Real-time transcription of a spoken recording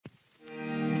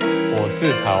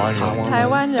是台湾人，台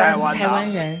湾人，台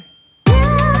湾人。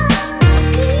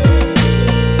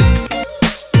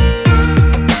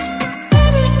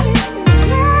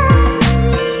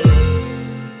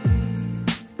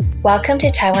Welcome to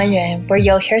Taiwan Yuan, where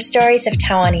you'll hear stories of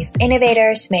Taiwanese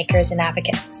innovators, makers, and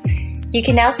advocates. You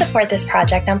can now support this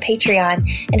project on Patreon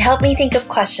and help me think of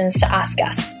questions to ask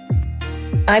us.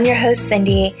 I'm your host,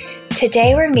 Cindy.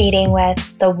 Today we're meeting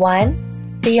with the one,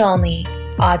 the only,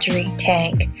 Audrey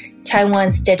Tang,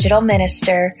 Taiwan's digital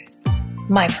minister,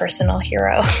 my personal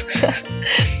hero.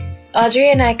 Audrey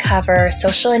and I cover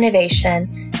social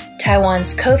innovation,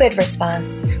 Taiwan's COVID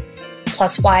response,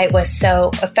 plus why it was so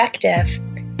effective,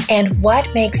 and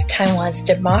what makes Taiwan's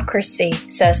democracy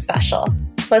so special.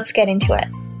 Let's get into it.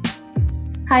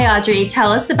 Hi, Audrey.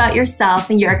 Tell us about yourself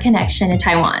and your connection to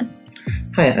Taiwan.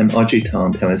 Hi, I'm Audrey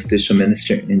Tang, Taiwan's digital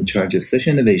minister in charge of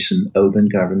social innovation, open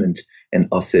government, and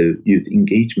also youth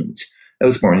engagement. I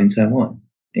was born in Taiwan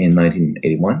in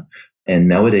 1981, and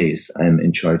nowadays I'm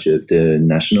in charge of the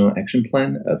national action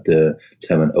plan of the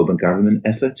Taiwan open government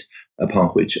effort, upon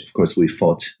which, of course, we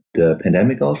fought the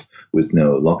pandemic off with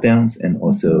no lockdowns and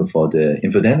also for the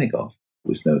infodemic off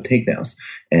with no takedowns.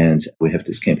 And we have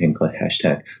this campaign called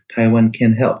hashtag Taiwan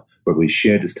Can Help, where we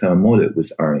share this Taiwan model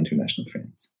with our international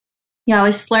friends. Yeah, I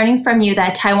was just learning from you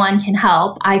that Taiwan Can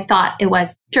Help. I thought it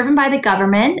was driven by the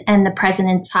government, and the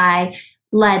President Tsai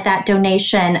led that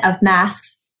donation of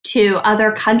masks to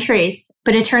other countries.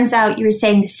 But it turns out you were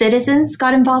saying the citizens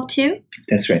got involved too?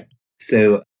 That's right.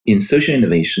 So in social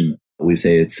innovation, we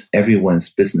say it's everyone's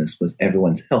business with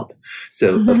everyone's help.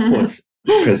 So, of course,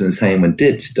 President Tsai Ing-wen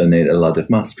did donate a lot of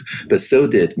masks, but so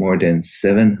did more than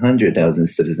 700,000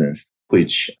 citizens,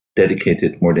 which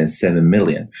dedicated more than 7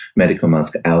 million medical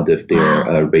masks out of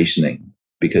their rationing,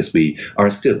 because we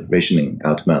are still rationing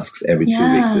out masks every 2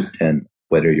 weeks is 10,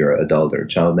 whether you're an adult or a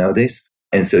child nowadays.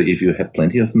 And so if you have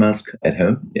plenty of masks at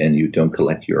home and you don't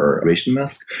collect your ration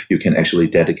mask, you can actually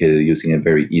dedicate it using a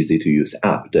very easy to use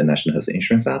app, the National Health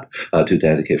Insurance app, to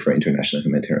dedicate for international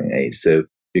humanitarian aid. So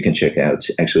you can check out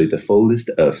actually the full list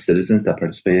of citizens that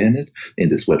participate in it in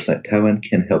this website,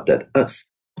 taiwancanhelp.us,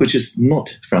 which is not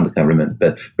from the government,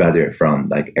 but rather from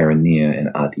like Aaron Nia and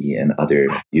Adi and other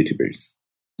YouTubers.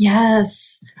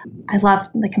 Yes. I love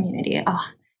the community. Oh.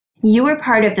 You were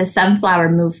part of the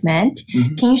Sunflower Movement.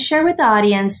 Mm-hmm. Can you share with the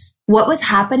audience what was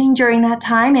happening during that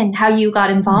time and how you got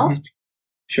involved?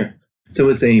 Mm-hmm. Sure. So it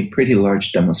was a pretty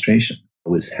large demonstration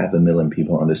with 500,000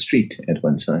 people on the street at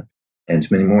one time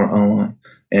and many more online.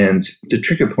 And the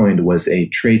trigger point was a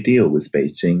trade deal with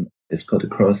Beijing. It's called the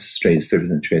Cross-Strait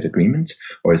Service and Trade Agreement,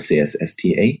 or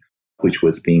CSSTA, which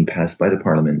was being passed by the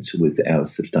parliament without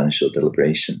substantial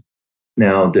deliberation.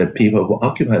 Now, the people who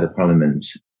occupy the parliament,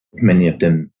 many of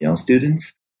them young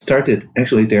students, started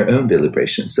actually their own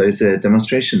deliberation. So it's a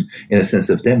demonstration in a sense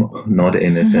of demo, not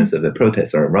in a sense of a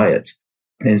protest or a riot.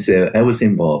 And so I was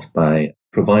involved by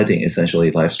providing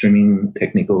essentially live streaming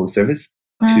technical service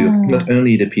to not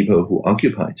only the people who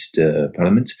occupied the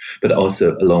parliament, but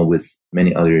also along with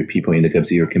many other people in the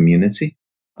GovZero community,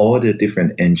 all the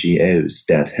different NGOs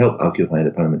that help occupy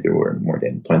the parliament. There were more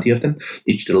than 20 of them,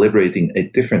 each deliberating a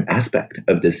different aspect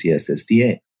of the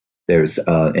CSSDA. There's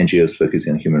NGOs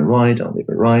focusing on human rights, on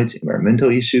labor rights, environmental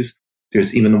issues.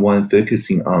 There's even one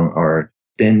focusing on our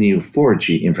then new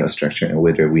 4G infrastructure and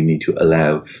whether we need to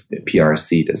allow the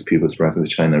PRC, that's People's Republic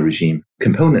of China regime,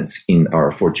 components in our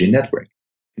 4G network.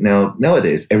 Now,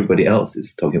 nowadays, everybody else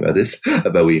is talking about this,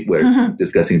 but we were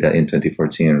discussing that in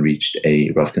 2014 and reached a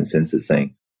rough consensus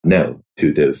saying no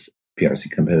to those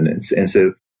PRC components. And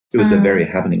so it was a very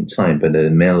happening time, but the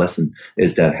main lesson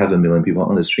is that 500,000 people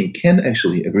on the street can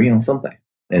actually agree on something.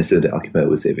 And so the Occupy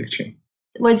was a victory.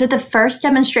 Was it the first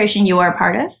demonstration you were a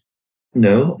part of?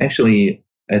 No, actually,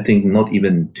 I think not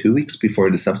even 2 weeks before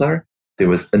the Sunflower, there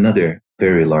was another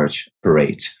very large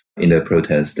parade in the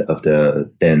protest of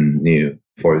the then new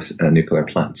fourth nuclear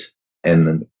plant.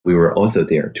 And we were also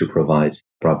there to provide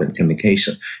broadband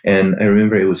communication. And I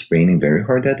remember it was raining very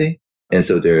hard that day. And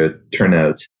so the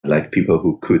turnout, like people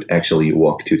who could actually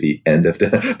walk to the end of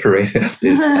the parade,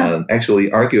 is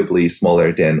actually arguably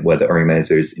smaller than what the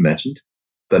organizers imagined.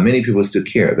 But many people still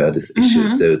care about this issue,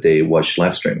 so they watch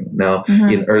live streaming. Now,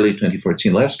 in early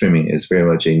 2014, live streaming is very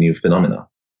much a new phenomenon.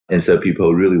 And so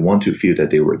people really want to feel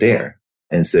that they were there.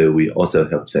 And so we also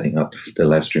helped setting up the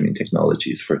live streaming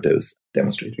technologies for those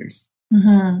demonstrators.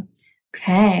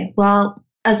 Okay. Well,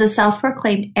 as a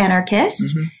self-proclaimed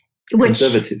anarchist,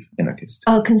 conservative anarchist.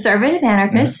 Oh, conservative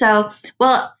anarchist. So,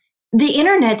 well, the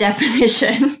internet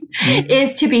definition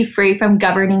is to be free from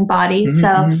governing bodies.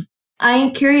 So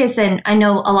I'm curious, and I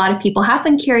know a lot of people have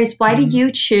been curious, why did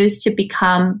you choose to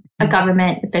become a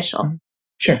government official?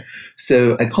 Sure.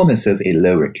 So I call myself a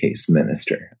lowercase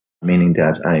minister, meaning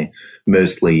that I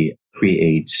mostly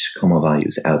create common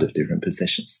values out of different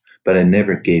positions, but I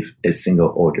never gave a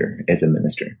single order as a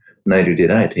minister. Neither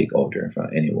did I take order from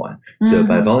anyone. So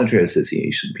by voluntary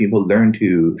association, people learn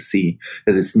to see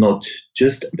that it's not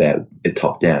just about a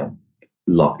top-down,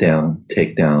 lockdown,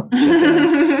 take-down,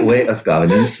 shutdown way of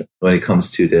governance when it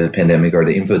comes to the pandemic or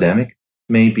the infodemic.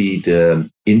 Maybe the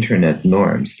internet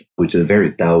norms, which is a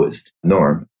very Taoist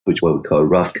norm, which what we call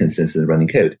rough consensus running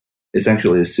code, is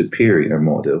actually a superior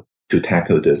model to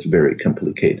tackle those very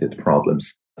complicated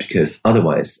problems. Because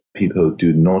otherwise, people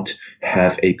do not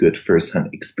have a good first-hand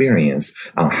experience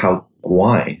on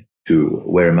why to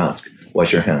wear a mask,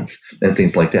 wash your hands, and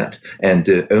things like that. And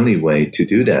the only way to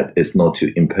do that is not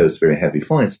to impose very heavy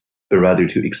fines, but rather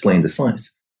to explain the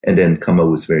science and then come up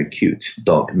with very cute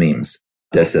dog memes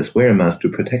that says, wear a mask to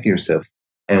protect yourself.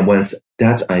 And once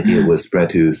that idea was spread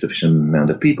to a sufficient amount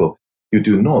of people, you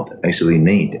do not actually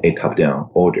need a top-down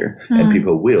order, and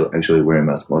people will actually wear a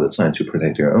mask all the time to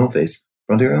protect their own face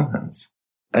from their own hands.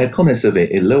 I call myself a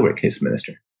lowercase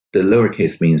minister. The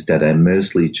lowercase means that I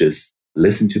mostly just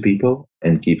listen to people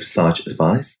and give such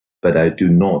advice, but I do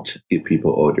not give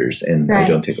people orders, and I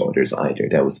don't take orders either.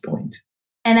 That was the point.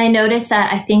 And I noticed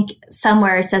that I think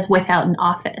somewhere it says without an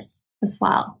office as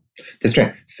well. That's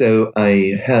right. So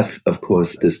I have, of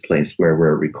course, this place where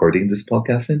we're recording this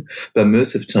podcast in, but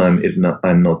most of the time, if not,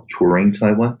 I'm not touring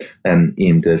Taiwan. I'm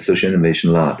in the Social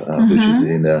Innovation Lab, which is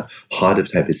in the heart of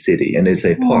Taipei City. And it's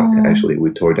a park, actually.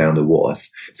 We tore down the walls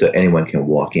so anyone can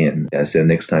walk in. So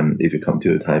next time, if you come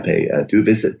to Taipei, do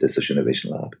visit the Social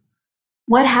Innovation Lab.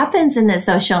 What happens in the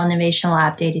Social Innovation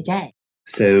Lab day to day?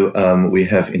 So we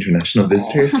have international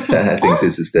visitors. I think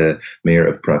this is the mayor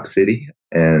of Prague City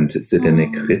and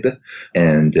Zdeněk Hryb.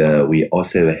 And we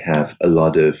also have a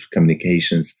lot of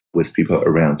communications with people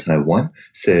around Taiwan.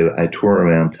 So I tour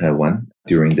around Taiwan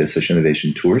during the social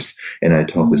innovation tours, and I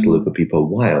talk with local people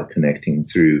while connecting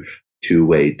through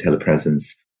two-way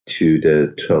telepresence to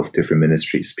the 12 different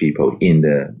ministries people in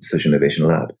the Social Innovation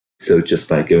Lab. So just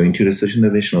by going to the Social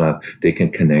Innovation Lab, they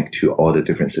can connect to all the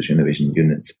different social innovation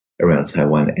units around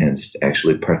Taiwan and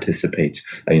actually participate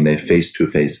in a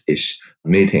face-to-face-ish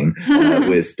meeting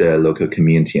with the local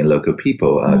community and local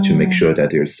people to make sure that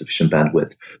there's sufficient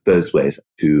bandwidth both ways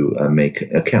to make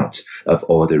account of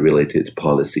all the related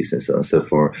policies and so on. So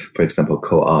for example,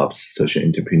 co-ops, social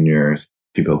entrepreneurs,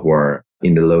 people who are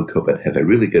in the local but have a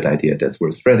really good idea that's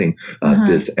worth spreading,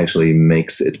 this actually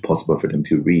makes it possible for them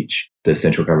to reach the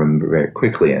central government very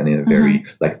quickly and in a very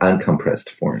uncompressed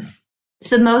form.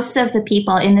 So most of the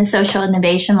people in the Social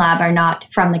Innovation Lab are not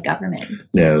from the government?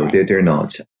 No, they're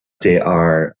not. They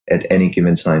are, at any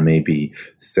given time, maybe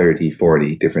 30,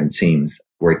 40 different teams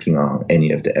working on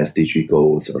any of the SDG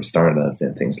goals or startups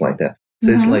and things like that. So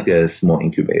it's like a small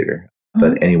incubator,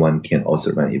 but anyone can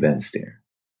also run events there.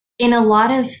 In a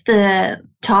lot of the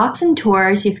talks and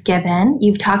tours you've given,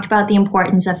 you've talked about the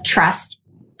importance of trust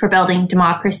for building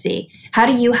democracy. How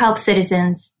do you help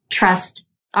citizens trust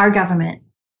our government?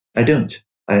 I don't.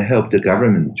 I help the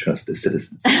government trust the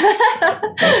citizens.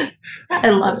 I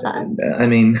love that. I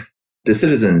mean, the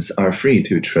citizens are free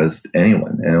to trust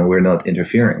anyone, and we're not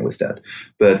interfering with that.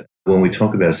 But when we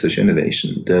talk about social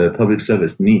innovation, the public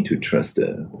service need to trust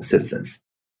the citizens.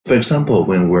 For example,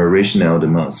 when we're rationing out the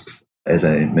masks, as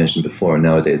I mentioned before,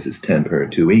 nowadays it's 10 per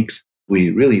 2 weeks. We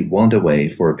really want a way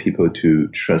for people to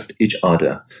trust each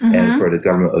other and for the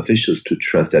government officials to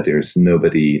trust that there's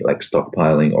nobody like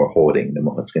stockpiling or hoarding the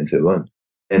masks and so on.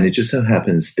 And it just so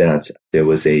happens that there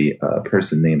was a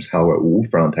person named Howard Wu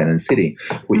from Tainan City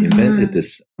who invented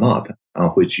this map on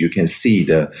which you can see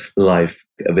the live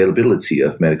availability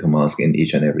of medical masks in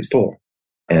each and every store,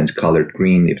 and colored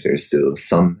green if there's still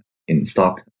some in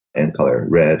stock, and color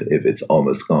red if it's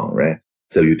almost gone, right?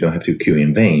 So you don't have to queue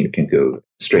in vain. You can go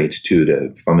straight to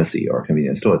the pharmacy or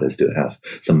convenience store that still have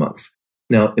some masks.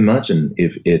 Now, imagine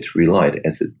if it relied,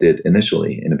 as it did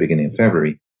initially in the beginning of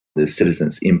February, the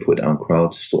citizens' input on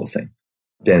crowdsourcing.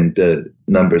 Then the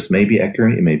numbers may be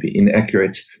accurate, it may be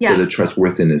inaccurate, so the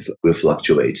trustworthiness will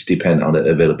fluctuate, depend on the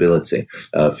availability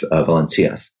of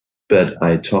volunteers. But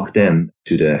I talked then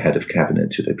to the head of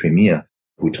cabinet, to the premier.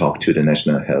 We talked to the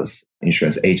National Health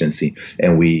Insurance Agency,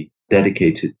 and we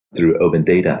dedicated through open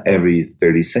data every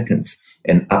 30 seconds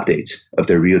an update of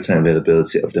the real-time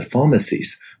availability of the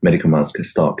pharmacy's medical mask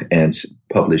stock and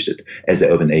published it as an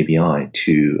open API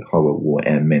to Howard Wu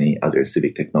and many other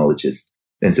civic technologists.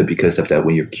 And so because of that,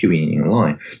 when you're queuing in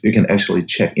line, you can actually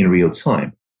check in real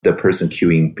time the person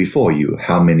queuing before you,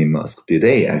 how many masks did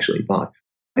they actually buy?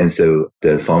 And so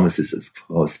the pharmacists, of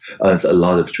course, earns a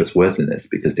lot of trustworthiness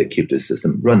because they keep the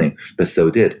system running. But so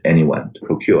did anyone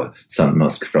procure some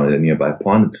mask from the nearby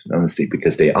pharmacy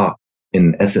because they are,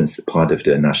 in essence, part of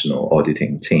the national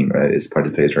auditing team, right? It's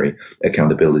participatory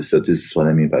accountability. So this is what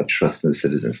I mean by trusting the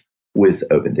citizens with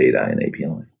open data and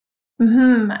API.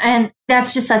 Mm-hmm. And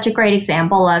that's just such a great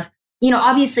example of,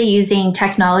 obviously using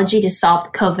technology to solve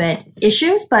the COVID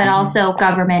issues, but also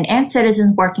government and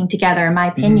citizens working together, in my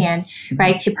opinion,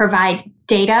 right, to provide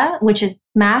data, which is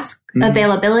mask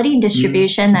availability and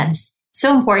distribution. That's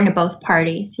so important to both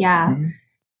parties. Yeah.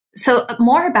 So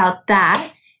more about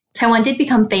that. Taiwan did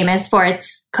become famous for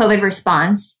its COVID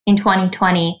response in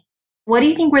 2020. What do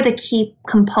you think were the key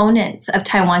components of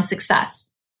Taiwan's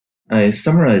success? I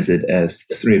summarize it as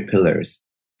 3 pillars: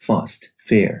 fast,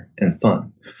 fair, and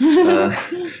fun.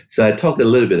 So I talk a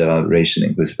little bit about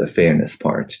rationing with the fairness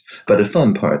part, but the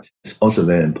fun part is also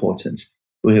very important.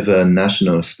 We have a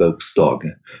national spokes dog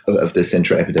of the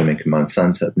central epidemic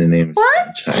Monsanto. The name is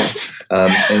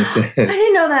Zongchai. And so, I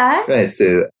didn't know that. Right,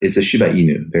 so it's a Shiba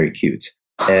Inu, very cute.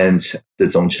 And the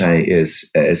Zongchai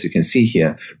is, as you can see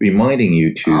here, reminding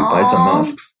you to buy some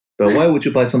masks. But why would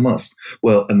you buy some masks?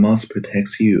 Well, a mask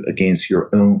protects you against your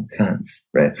own hands,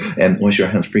 right? And wash your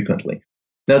hands frequently.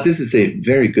 Now, this is a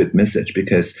very good message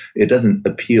because it doesn't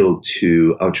appeal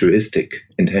to altruistic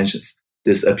intentions.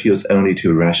 This appeals only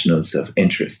to rational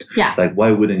self-interest. Yeah. Like,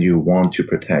 why wouldn't you want to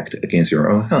protect against your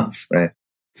own hands, right?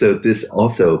 So this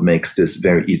also makes this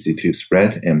very easy to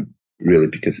spread, and really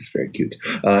because it's very cute.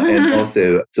 And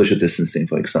also social distancing,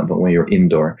 for example, when you're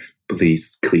indoor,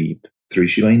 please keep 3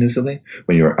 Shiba Inus away.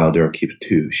 When you're outdoor, keep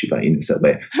 2 Shiba Inus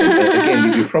away. And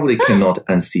again, you probably cannot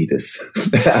unsee this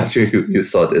after you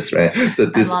saw this, right? So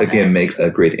this again makes a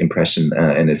great impression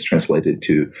and it's translated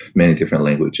to many different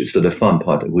languages. So the fun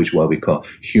part, which what we call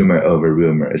humor over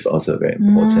rumor, is also very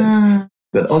important.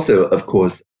 But also, of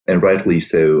course, and rightly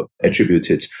so,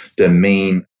 attributed the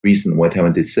main reason why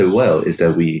Taiwan did so well is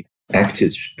that we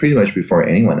acted pretty much before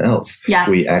anyone else. Yeah.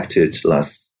 We acted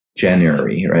last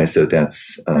January, right? So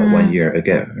that's 1 year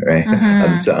ago,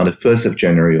 right? So on the 1st of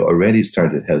January, we already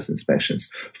started health inspections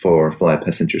for flight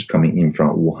passengers coming in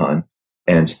from Wuhan.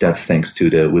 And that's thanks to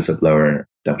the whistleblower,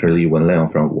 Dr. Li Wenliang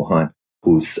from Wuhan,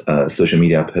 whose social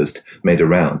media post made the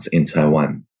rounds in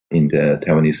Taiwan, in the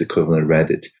Taiwanese equivalent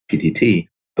Reddit, PTT.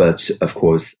 But of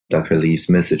course, Dr. Li's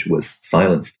message was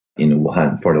silenced in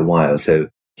Wuhan for a while. So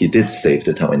he did save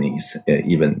the Taiwanese,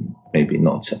 even maybe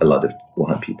not a lot of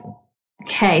Wuhan people.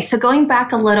 Okay, so going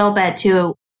back a little bit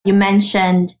to, you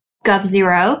mentioned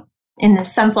GovZero in the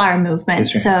sunflower movement.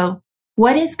 Right. So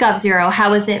what is GovZero? How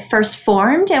was it first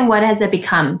formed and what has it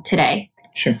become today?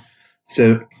 Sure.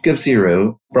 So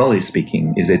GovZero, broadly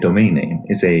speaking, is a domain name.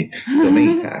 It's a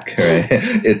domain hack, right?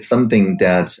 It's something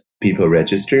that people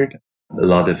registered. A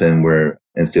lot of them were,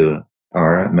 and still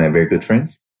are, my very good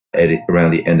friends,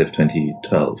 around the end of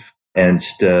 2012. And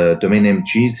the domain name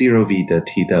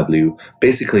G0V.tw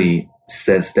basically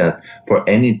says that for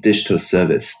any digital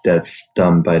service that's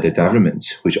done by the government,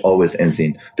 which always ends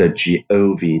in the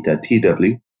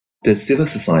gov.tw, the civil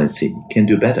society can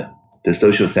do better. The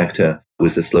social sector,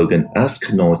 with the slogan,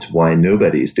 ask not why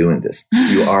nobody is doing this.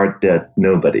 You are that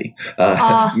nobody.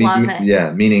 Love it.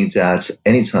 Yeah, meaning that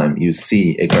anytime you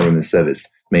see a government service,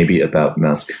 maybe about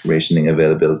mask rationing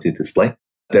availability display,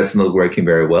 that's not working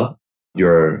very well,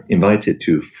 you're invited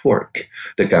to fork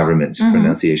the government,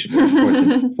 pronunciation very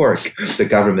important, fork the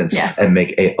government and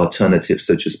make a alternative,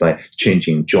 such as by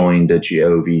changing join the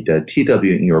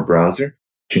gov.tw in your browser,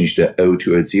 change the O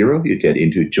to a 0, you get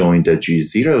into join the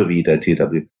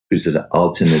g0v.tw, which is the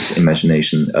alternate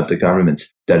imagination of the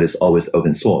government that is always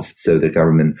open source. So the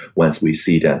government, once we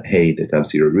see that, hey, the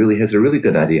GovZero really has a really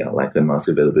good idea, like the mask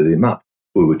availability map,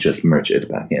 we would just merge it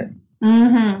back in.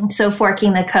 So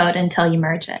forking the code until you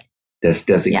merge it. That's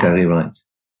exactly right.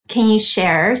 Can you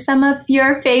share some of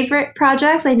your favorite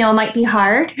projects? I know it might be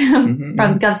hard from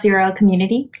the GovZero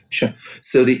community. Sure.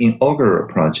 So the inaugural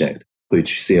project,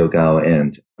 which Xiao Gao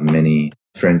and many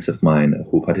friends of mine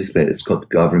who participate, it's called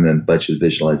Government Budget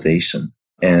Visualization.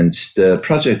 And the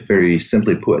project, very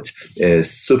simply put, is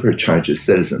supercharges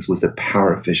citizens with the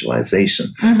power of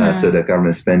visualization so that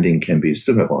government spending can be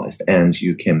supervised. And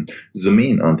you can zoom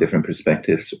in on different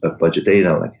perspectives of budget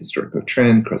data, like historical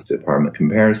trend, cross-department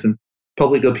comparison,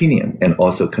 public opinion, and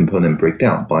also component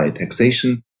breakdown by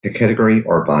taxation, category,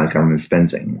 or by government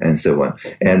spending, and so on.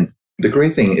 And the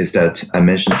great thing is that I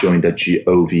mentioned join the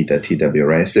gov.tw,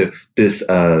 right? So this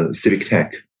civic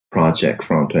tech project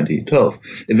from 2012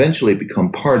 eventually become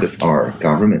part of our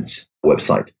government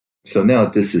website. So now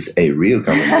this is a real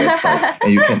government website,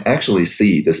 and you can actually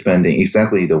see the spending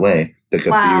exactly the way the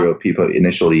GovZero people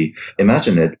initially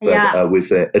imagined it, but with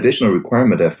the additional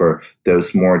requirement that for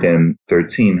those more than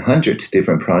 1,300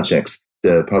 different projects,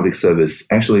 the public service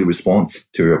actually responds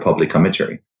to your public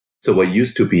commentary. So what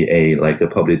used to be a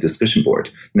public discussion board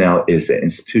now is an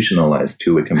institutionalized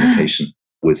two-way communication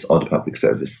with all the public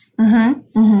service.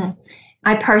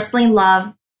 I personally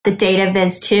love the data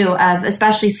viz too, of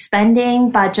especially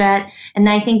spending, budget. And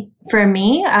I think for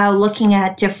me, looking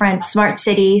at different smart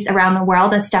cities around the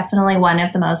world, that's definitely one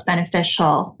of the most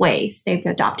beneficial ways they've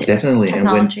adopted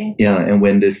technology. And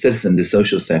when the citizen, the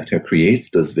social sector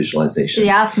creates those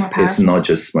visualizations, it's more powerful. It's not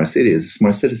just smart cities, it's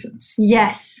smart citizens.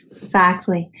 Yes,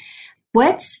 exactly.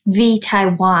 What's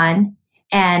V-Taiwan,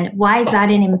 and why is that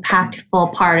an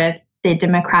impactful part of the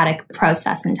democratic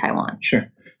process in Taiwan?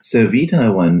 Sure. So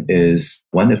V-Taiwan is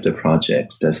one of the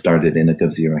projects that started in the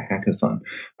GovZero hackathon,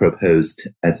 proposed,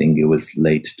 I think it was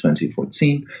late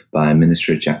 2014, by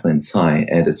Minister Jacqueline Tsai.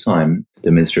 At the time,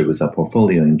 the minister was a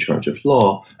portfolio in charge of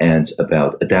law and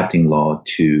about adapting law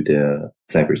to the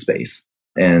cyberspace.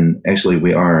 And actually,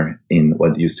 we are in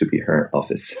what used to be her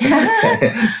office.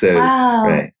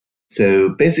 So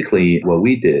basically, what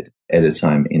we did at the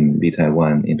time in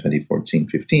V-Taiwan in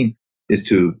 2014-15 is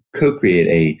to co-create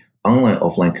a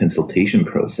online-offline consultation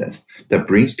process that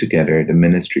brings together the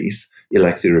ministries,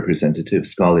 elected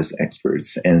representatives, scholars,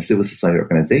 experts, and civil society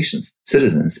organizations,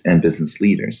 citizens, and business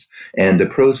leaders. And the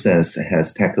process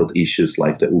has tackled issues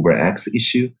like the UberX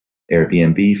issue,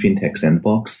 Airbnb, FinTech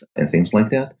Sandbox, and things like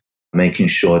that, making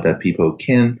sure that people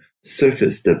can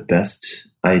surface the best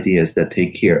ideas that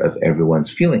take care of everyone's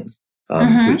feelings.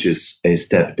 Which is a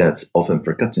step that's often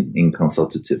forgotten in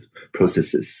consultative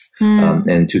processes.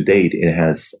 And to date, it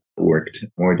has worked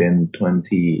more than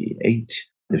 28,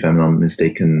 if I'm not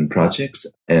mistaken, projects,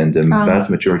 and the vast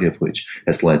majority of which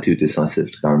has led to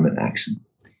decisive government action.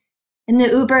 In the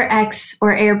UberX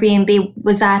or Airbnb,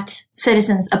 was that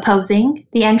citizens opposing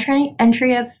the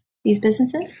entry of these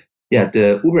businesses? Yeah,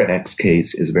 the UberX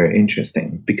case is very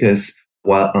interesting because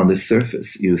while on the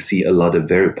surface, you see a lot of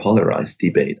very polarized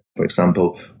debate. For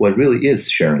example, what really is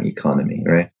sharing economy,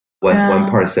 right? One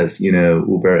part says,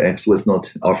 UberX was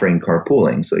not offering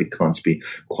carpooling, so it can't be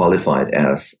qualified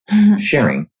as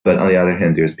sharing. But on the other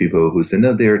hand, there's people who say,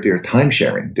 no, they're time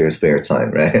sharing, their spare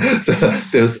time, right? So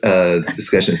those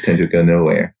discussions tend to go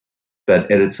nowhere.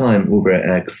 But at the time,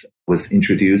 UberX was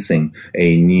introducing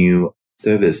a new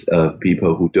service of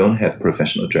people who don't have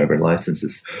professional driver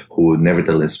licenses, who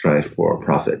nevertheless strive for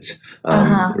profit,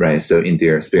 right? So in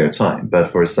their spare time. But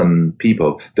for some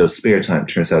people, those spare time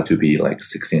turns out to be like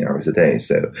 16 hours a day.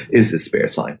 So is it spare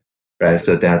time, right?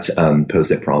 So that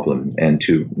poses a problem. And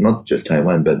to not just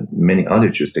Taiwan, but many other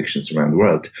jurisdictions around the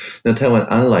world. Now, Taiwan,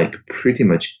 unlike pretty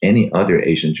much any other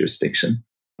Asian jurisdiction,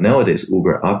 nowadays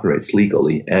Uber operates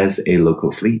legally as a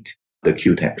local fleet, the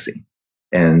Q taxi.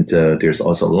 And there's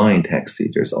also Line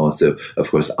Taxi. There's also, of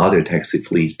course, other taxi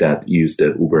fleets that use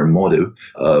the Uber model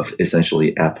of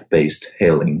essentially app-based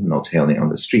hailing, not hailing on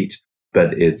the street.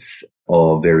 But it's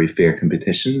all very fair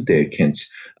competition. They can't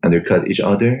undercut each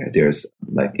other. There's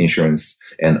like insurance,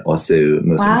 and also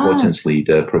most importantly,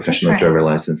 the professional driver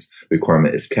license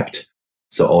requirement is kept.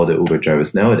 So all the Uber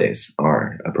drivers nowadays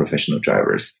are professional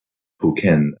drivers who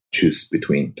can choose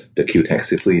between the Q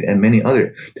taxi fleet and many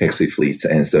other taxi fleets.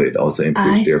 And so it also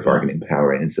improves their bargaining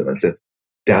power and so on. So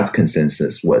that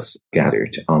consensus was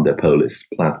gathered on the Polis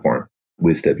platform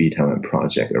with the V-Taiwan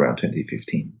project around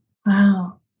 2015.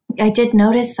 Wow. I did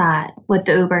notice that with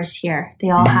the Ubers here. They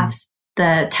all have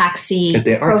the taxi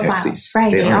they are profiles. Taxis.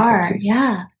 Right, they are. Taxis.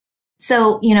 Yeah.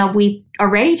 So, we've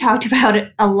already talked about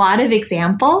a lot of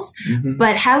examples,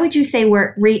 but how would you say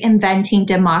we're reinventing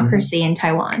democracy in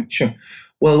Taiwan? Sure.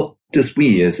 Well, just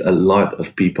we as a lot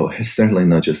of people, certainly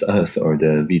not just us or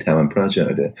the V-Taiwan project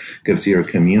or the GovZero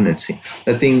community.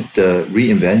 I think the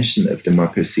reinvention of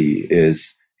democracy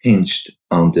is hinged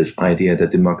on this idea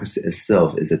that democracy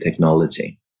itself is a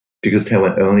technology. Because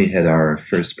Taiwan only had our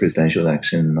first presidential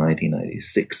election in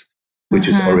 1996, which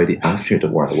is already after the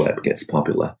World Web gets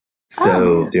popular.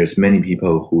 So there's many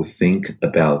people who think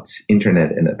about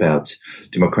internet and about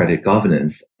democratic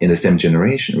governance in the same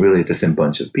generation, really the same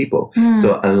bunch of people.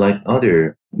 So unlike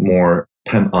other more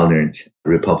time-honored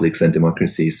republics and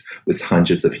democracies with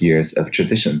hundreds of years of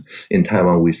tradition, in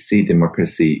Taiwan, we see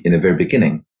democracy in the very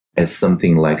beginning as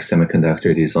something like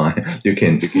semiconductor design. You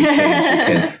can change, you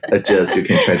can adjust, you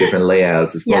can try different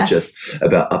layouts. It's not just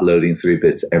about uploading 3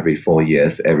 bits every 4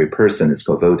 years. Every person is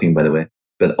called voting, by the way,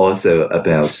 but also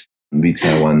about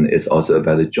V-Taiwan is also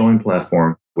about a joint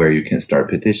platform where you can start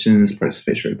petitions,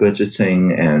 participatory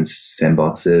budgeting, and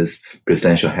sandboxes,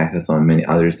 presidential hackathon, many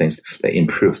other things that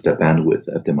improve the bandwidth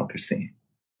of democracy.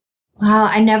 Wow,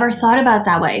 I never thought about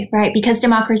that way, right? Because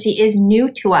democracy is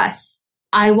new to us.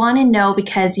 I want to know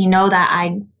because you know that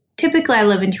I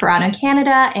live in Toronto,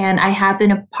 Canada, and I have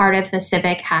been a part of the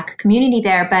civic hack community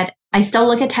there, but I still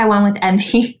look at Taiwan with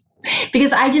envy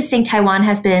because I just think Taiwan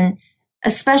has been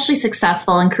especially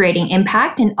successful in creating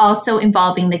impact and also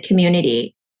involving the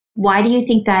community. Why do you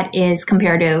think that is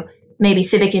compared to maybe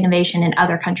civic innovation in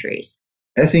other countries?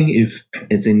 I think if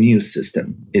it's a new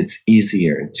system, it's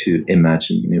easier to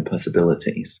imagine new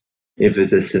possibilities. If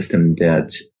it's a system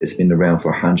that has been around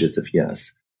for hundreds of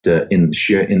years, the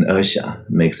sheer inertia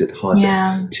makes it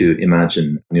harder to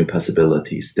imagine new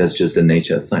possibilities. That's just the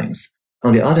nature of things.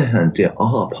 On the other hand, there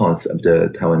are parts of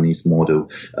the Taiwanese model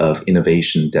of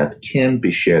innovation that can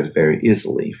be shared very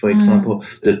easily. For example,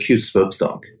 the Qt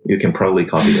Spokestock, you can probably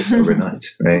copy it overnight,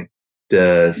 right?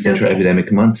 The Central Epidemic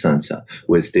Command Center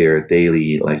with their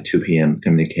daily 2 p.m.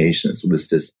 communications with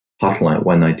this hotline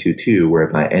 1922,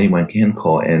 whereby anyone can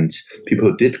call, and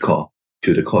people did call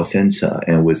to the call center,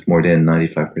 and with more than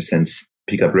 95%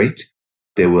 pickup rate,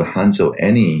 they will handle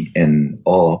any and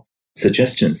all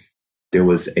suggestions. There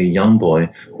was a young boy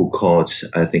who called,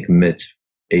 I think,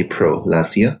 mid-April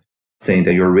last year, saying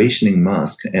that you're rationing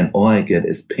mask and all I get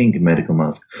is pink medical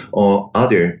mask. All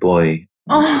other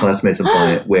classmates of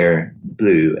mine wear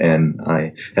blue and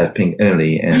I have pink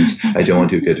only and I don't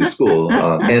want to go to school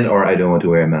or I don't want to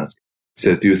wear a mask.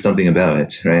 So do something about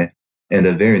it, right? And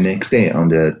the very next day on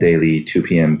the daily 2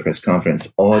 p.m. press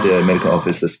conference, all the medical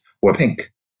officers wore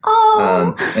pink.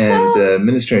 And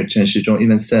Minister Chen Shizhong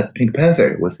even said Pink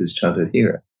Panther was his childhood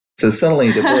hero. So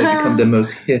suddenly the boy became the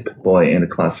most hip boy in the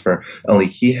class for only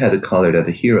he had the color that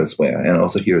the heroes wear and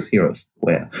also heroes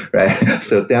wear, right?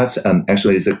 So that's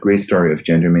actually is a great story of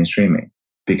gender mainstreaming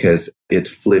because it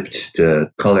flipped the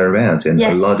color around and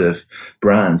a lot of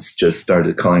brands just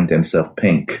started calling themselves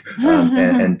pink.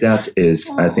 And that is,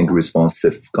 I think,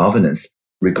 responsive governance.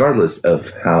 Regardless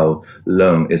of how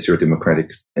long is your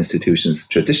democratic institution's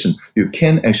tradition, you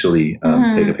can actually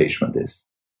take a page from this.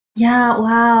 Yeah,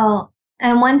 wow.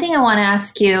 And one thing I want to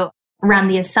ask you around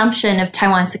the assumption of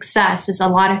Taiwan's success is a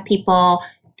lot of people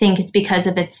think it's because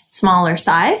of its smaller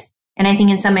size. And I think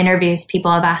in some interviews,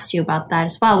 people have asked you about that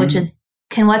as well, which is,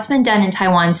 can what's been done in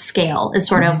Taiwan scale is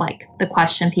sort of like the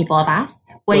question people have asked.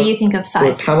 What do you think of size?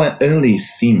 Well, Taiwan only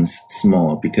seems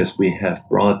small because we have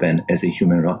broadband as a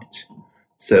human right.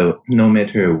 So no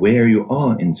matter where you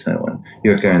are in Taiwan,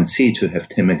 you're guaranteed to have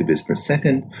 10 megabits per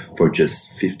second for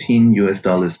just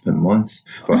 $15 per month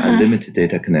for unlimited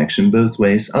data connection both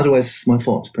ways. Otherwise, it's my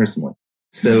fault personally.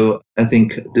 So I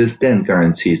think this then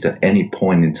guarantees that any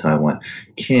point in Taiwan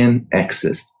can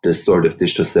access the sort of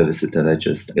digital services that I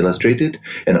just illustrated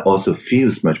and also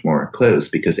feels much more close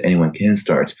because anyone can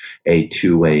start a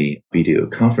two-way video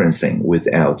conferencing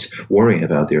without worrying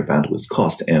about their bandwidth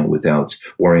cost and without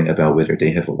worrying about whether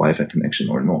they have a Wi-Fi connection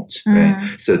or not,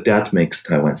 right? So that makes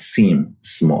Taiwan seem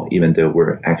small, even though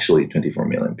we're actually 24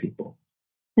 million people.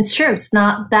 It's true. It's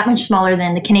not that much smaller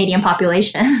than the Canadian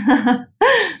population.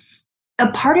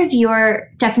 A part of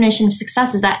your definition of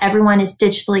success is that everyone is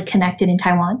digitally connected in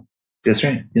Taiwan? That's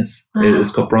right, yes. Wow.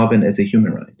 It's called broadband as a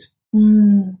human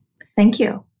right. Thank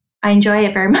you. I enjoy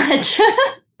it very much.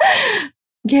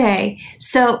 Okay,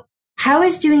 so how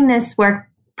is doing this work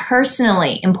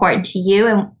personally important to you?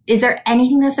 And is there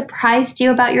anything that surprised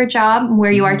you about your job and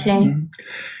where you are today?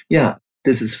 Yeah,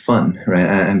 this is fun, right?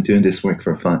 I'm doing this work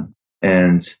for fun.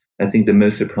 And I think the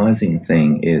most surprising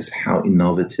thing is how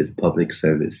innovative public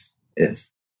service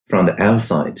is. From the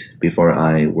outside, before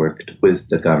I worked with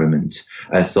the government,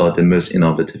 I thought the most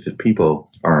innovative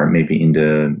people are maybe in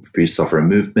the free software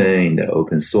movement, in the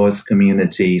open source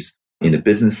communities, in the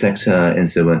business sector, and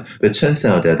so on. But it turns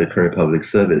out that the current public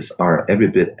service are every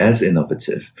bit as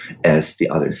innovative as the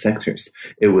other sectors.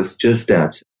 It was just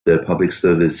that the public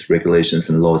service regulations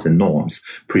and laws and norms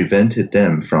prevented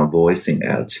them from voicing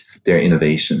out their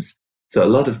innovations. So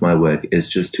a lot of my work is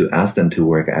just to ask them to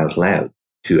work out loud,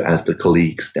 to ask the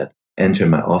colleagues that enter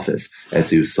my office,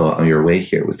 as you saw on your way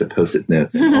here with the post-it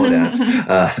notes and all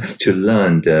that, to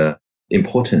learn the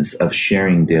importance of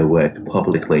sharing their work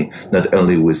publicly, not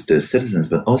only with the citizens,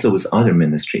 but also with other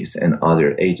ministries and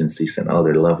other agencies and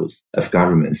other levels of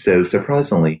government. So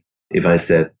surprisingly, if I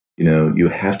said, you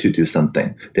have to do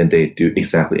something, then they do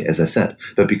exactly as I said.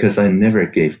 But because I never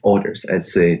gave orders, I'd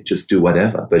say just do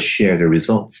whatever, but share the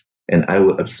results. And I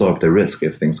will absorb the risk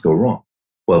if things go wrong.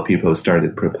 Well, people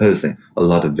started proposing a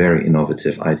lot of very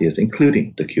innovative ideas,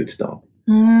 including the Qt dog.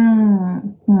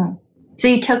 So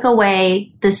you took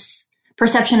away this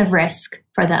perception of risk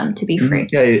for them to be free.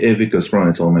 Yeah, if it goes wrong,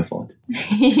 it's all my fault.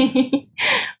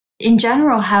 In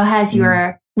general, how has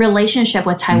your relationship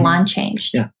with Taiwan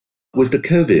changed? Yeah. With the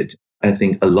COVID, I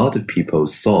think a lot of people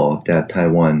saw that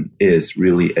Taiwan is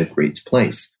really a great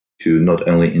place to not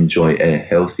only enjoy a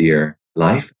healthier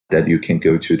life, that you can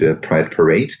go to the Pride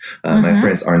Parade. My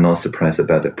friends are not surprised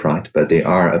about the Pride, but they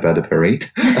are about the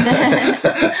parade.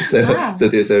 So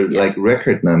there's a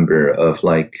record number of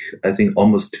I think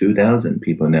almost 2,000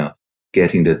 people now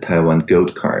getting the Taiwan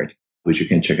Gold Card, which you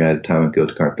can check out at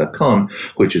taiwangoldcard.com,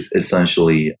 which is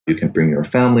essentially you can bring your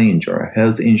family, enjoy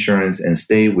health insurance, and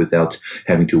stay without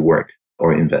having to work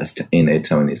or invest in a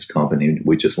Taiwanese company.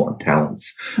 We just want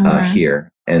talents here.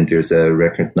 And there's a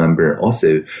record number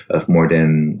also of more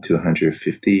than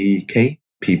 250K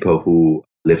people who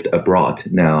lived abroad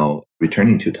now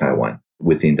returning to Taiwan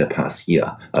within the past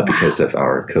year because of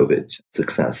our COVID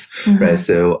success, right?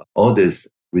 So all this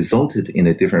resulted in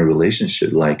a different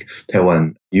relationship. Like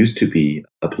Taiwan used to be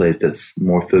a place that's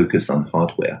more focused on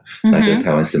hardware, like the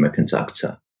Taiwan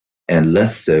Semiconductor, and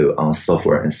less so on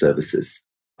software and services.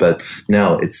 But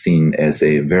now it's seen as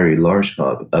a very large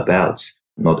hub about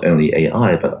not only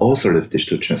AI, but all sort of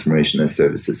digital transformation and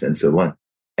services and so on.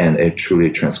 And a truly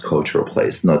transcultural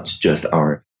place, not just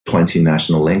our 20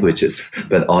 national languages,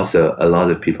 but also a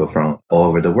lot of people from all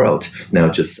over the world now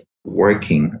just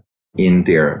working in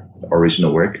their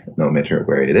original work, no matter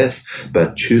where it is,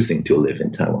 but choosing to live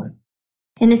in Taiwan.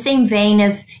 In the same vein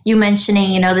of you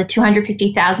mentioning, the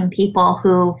 250,000 people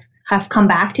who have come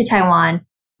back to Taiwan,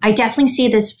 I definitely see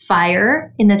this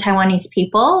fire in the Taiwanese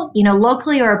people,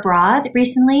 locally or abroad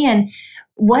recently. And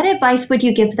what advice would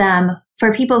you give them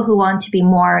for people who want to be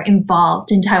more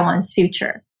involved in Taiwan's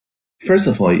future? First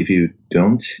of all, if you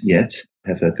don't yet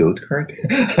have a gold card,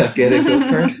 get a gold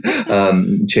card.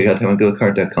 Check out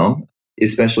taiwangoldcard.com,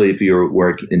 especially if you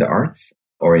work in the arts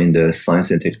or in the science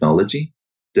and technology.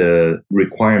 The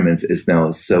requirements is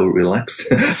now so relaxed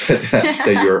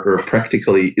that you're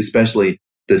practically, especially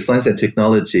the science and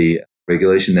technology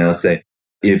regulation now say,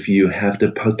 if you have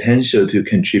the potential to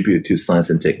contribute to science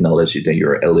and technology, then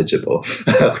you're eligible,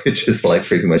 which is like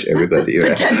pretty much everybody.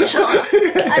 Right? Potential.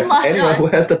 I love Anyone who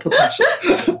has the potential.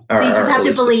 So you just have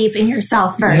to believe in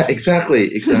yourself first. Yeah,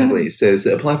 exactly. So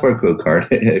apply for a gold card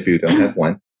if you don't have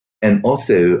one. And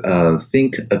also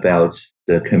think about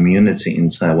the community in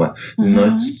Taiwan,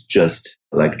 not just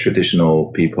like traditional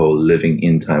people living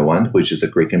in Taiwan, which is a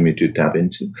great community to tap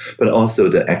into, but also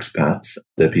the expats,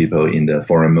 the people in the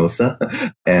Formosa,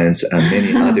 and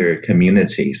many other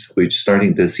communities, which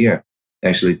starting this year,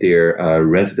 actually their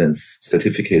residence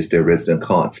certificates, their resident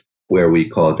cards, where we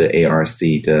call the ARC,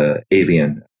 the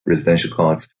alien residential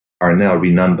cards, are now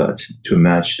renumbered to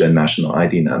match the national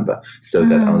ID number, so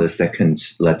that on the second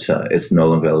letter, it's no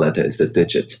longer a letter, it's a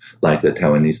digit, like the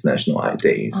Taiwanese national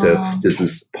ID. So this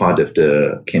is part of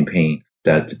the campaign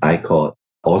that I call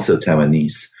also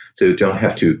Taiwanese. So you don't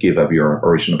have to give up your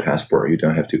original passport. You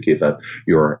don't have to give up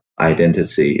your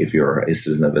identity if you're a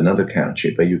citizen of another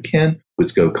country, but you can,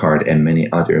 with Gold Card and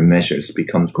many other measures,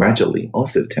 become gradually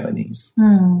also Taiwanese.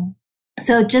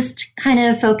 So just kind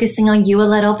of focusing on you a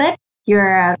little bit.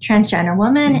 You're a transgender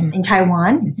woman in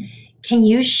Taiwan. Can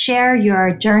you share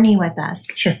your journey with us?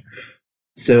 Sure.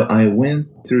 So I went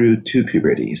through two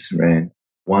puberties, right?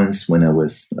 Once when I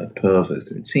was like 12 or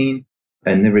 13,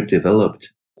 I never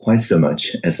developed quite so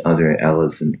much as other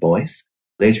adolescent boys.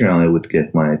 Later on, I would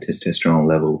get my testosterone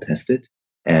level tested,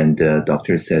 and the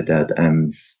doctor said that I'm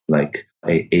like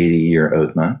a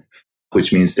 80-year-old man,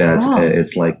 which means that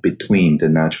it's like between the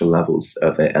natural levels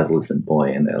of an adolescent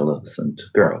boy and adolescent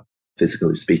girl,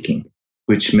 physically speaking,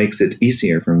 which makes it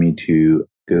easier for me to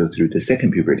go through the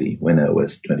second puberty when I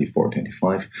was 24,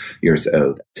 25 years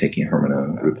old, taking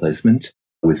hormonal replacement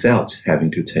without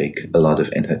having to take a lot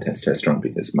of anti-testosterone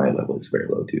because my level is very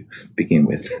low to begin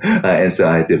with. And so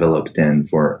I developed then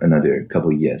for another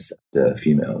couple of years, the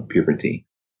female puberty.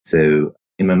 So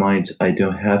in my mind, I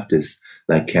don't have this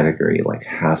like category, like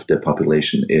half the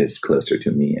population is closer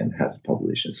to me and half the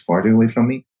population is farther away from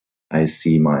me. I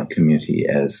see my community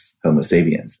as Homo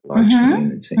sapiens, large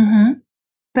community.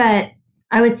 But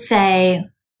I would say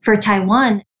for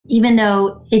Taiwan, even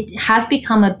though it has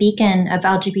become a beacon of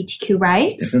LGBTQ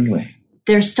rights, Definitely.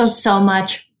 There's still so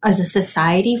much as a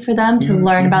society for them to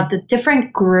learn about the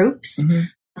different groups.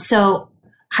 So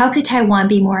how could Taiwan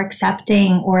be more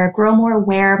accepting or grow more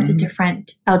aware of the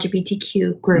different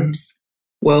LGBTQ groups?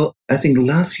 Well, I think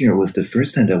last year was the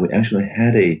first time that we actually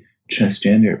had a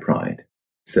transgender pride.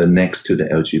 So next to the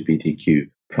LGBTQ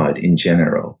pride in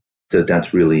general. So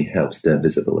that really helps the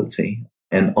visibility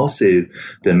And also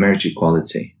the marriage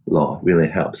equality law really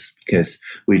helps because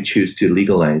we choose to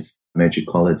legalize marriage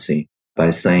equality by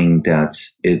saying that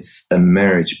it's a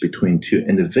marriage between two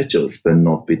individuals, but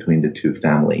not between the two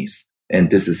families. And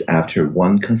this is after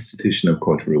one constitutional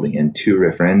court ruling and two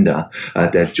referenda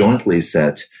that jointly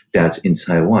said that in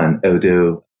Taiwan,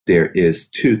 although there is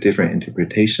two different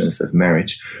interpretations of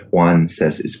marriage, one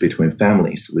says it's between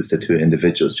families with the two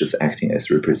individuals just acting as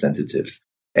representatives.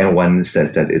 And one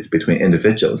says that it's between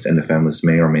individuals and the families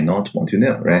may or may not want to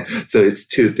know, right? So it's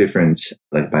two different,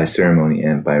 like by ceremony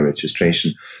and by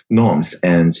registration norms.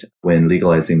 And when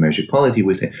legalizing marriage equality,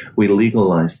 we say we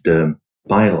legalize the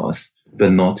bylaws,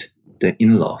 but not the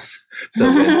in-laws. So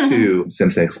when two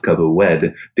same-sex couple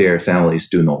wed, their families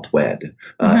do not wed.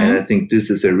 And I think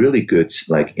this is a really good,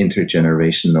 like,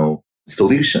 intergenerational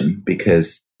solution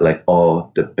because, like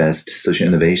all the best social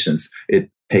innovations, it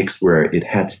takes where it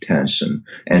had tension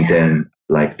and then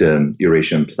like the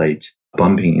Eurasian plate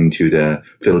bumping into the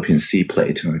Philippine sea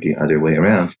plate or the other way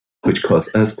around, which caused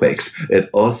earthquakes. It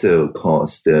also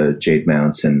caused the Jade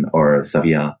Mountain or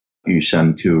Savia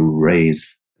Yushan to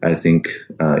raise, I think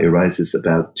it rises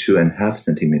about 2.5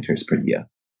 centimeters per year.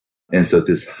 And so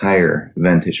this higher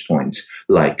vantage point,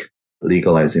 like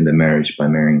legalizing the marriage by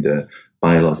marrying the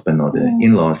bylaws but not the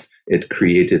in-laws, it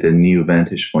created a new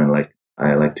vantage point, like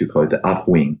I like to call it the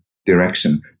upwing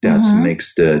direction that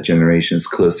makes the generations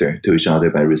closer to each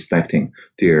other by respecting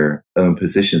their own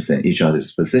positions and each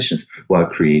other's positions while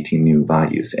creating new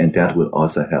values. And that will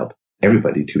also help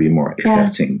everybody to be more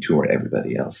accepting toward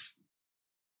everybody else.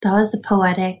 That was a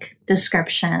poetic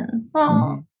description.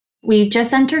 We've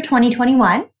just entered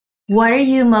 2021. What are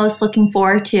you most looking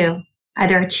forward to,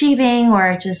 either achieving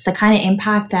or just the kind of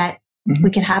impact that we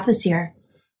could have this year?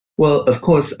 Well, of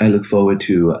course, I look forward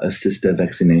to assisted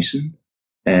vaccination.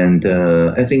 And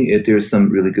I think there's some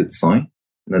really good sign.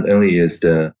 Not only is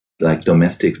the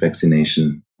domestic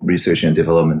vaccination research and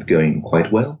development going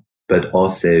quite well, but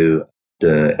also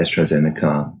the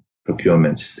AstraZeneca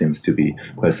procurement seems to be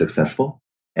quite successful.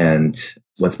 And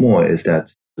what's more is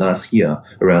that last year,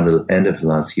 around the end of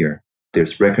last year,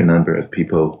 there's a record number of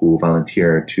people who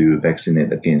volunteer to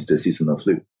vaccinate against the seasonal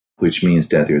flu, which means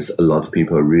that there's a lot of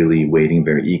people really waiting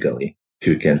very eagerly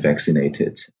to get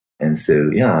vaccinated. And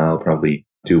so, I'll probably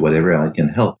do whatever I can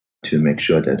help to make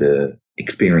sure that the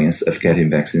experience of getting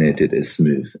vaccinated is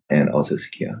smooth and also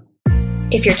secure.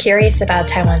 If you're curious about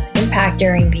Taiwan's impact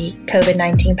during the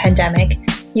COVID-19 pandemic,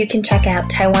 you can check out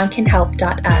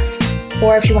taiwancanhelp.us.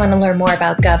 Or if you want to learn more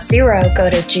about GovZero, go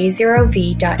to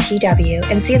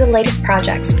g0v.tw and see the latest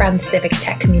projects from the civic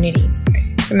tech community.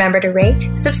 Remember to rate,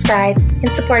 subscribe, and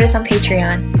support us on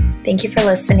Patreon. Thank you for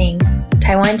listening.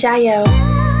 Taiwan 加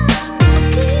油!